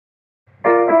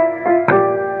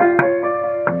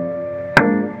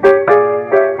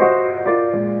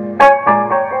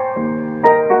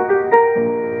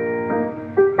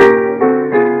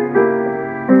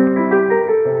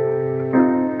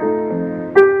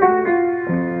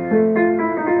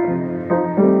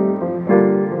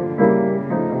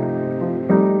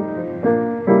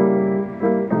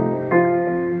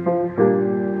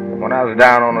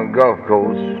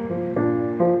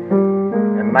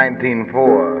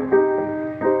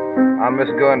1904, I must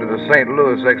go into the St.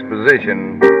 Louis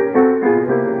Exposition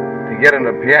to get in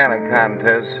a piano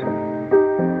contest,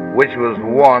 which was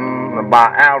won by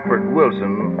Alfred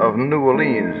Wilson of New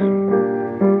Orleans.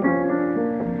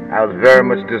 I was very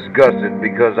much disgusted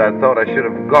because I thought I should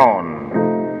have gone.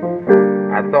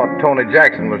 I thought Tony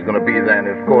Jackson was going to be there, and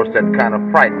of course that kind of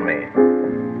frightened me.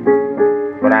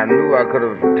 But I knew I could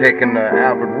have taken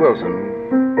Alfred Wilson.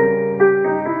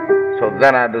 So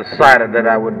then I decided that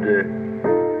I would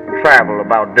travel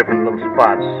about different little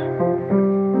spots.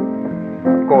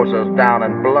 Of course, I was down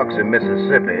in Biloxi,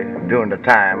 Mississippi during the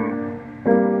time.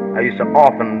 I used to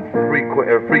often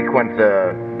frequent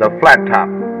the Flat Top,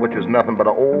 which was nothing but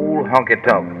an old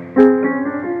honky-tonk,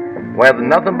 where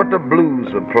nothing but the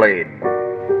blues were played.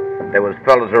 There was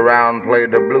fellas around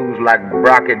played the blues like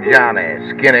Brocky Johnny,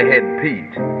 Skinny Head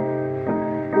Pete,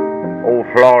 Old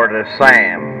Florida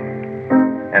Sam,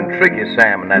 and Tricky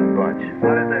Sam and that bunch.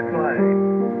 What did they play?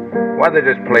 Why, they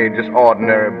just played just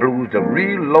ordinary blues, the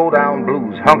real low-down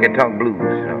blues, honky-tonk blues,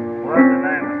 you know. What's the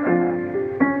name of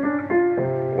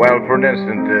that? Well, for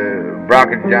instance,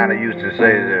 Brocky Johnny used to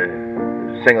say,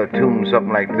 sing a tune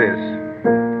something like this.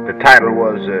 The title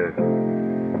was,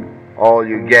 All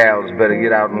You Gals Better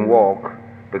Get Out and Walk,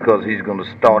 because he's going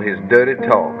to start his dirty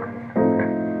talk.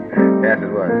 Yes, it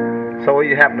was. So he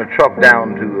happened to truck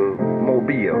down to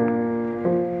Mobile.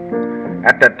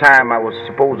 At that time, I was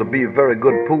supposed to be a very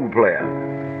good pool player,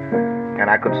 and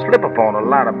I could slip upon a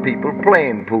lot of people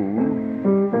playing pool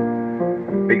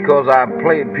because I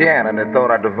played piano, and they thought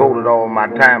I devoted all my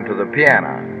time to the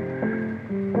piano.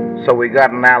 So we got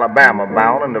in Alabama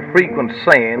bound, and the frequent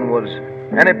saying was,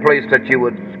 any place that you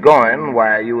was going,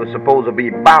 why, you were supposed to be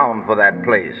bound for that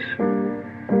place.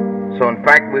 So in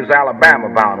fact, we was Alabama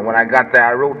bound. When I got there,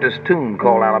 I wrote this tune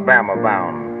called Alabama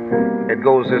Bound. It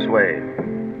goes this way.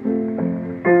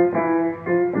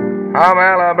 I'm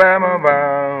Alabama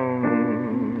bound,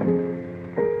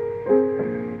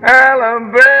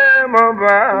 Alabama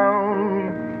bound.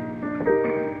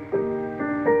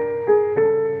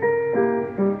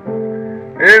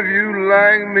 If you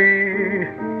like me,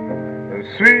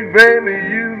 sweet baby,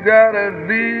 you gotta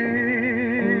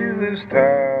leave this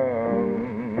town.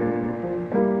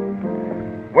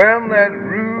 When that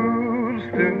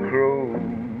rooster crows,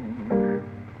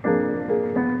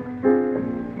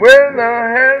 when I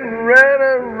hadn't ran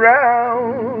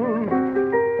around,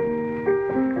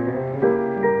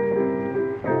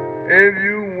 if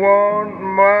you want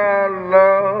my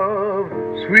love,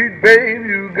 sweet babe,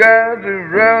 you got to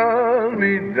run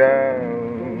me down.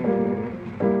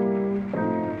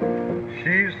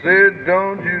 She said,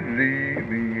 don't you leave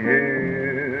me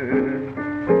here,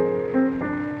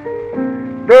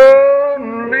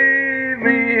 don't leave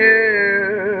me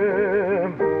here.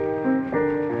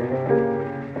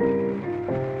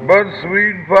 But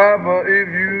sweet papa, if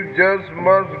you just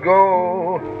must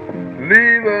go,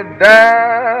 leave a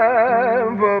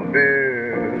dime for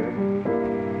beer.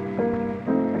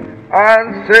 I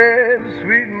said,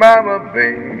 sweet mama,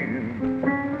 babe,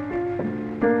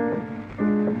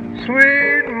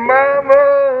 sweet mama,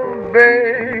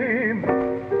 babe,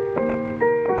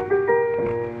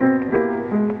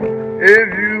 if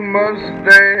you must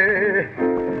stay,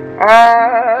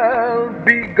 I'll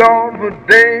be gone for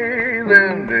days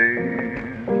and days.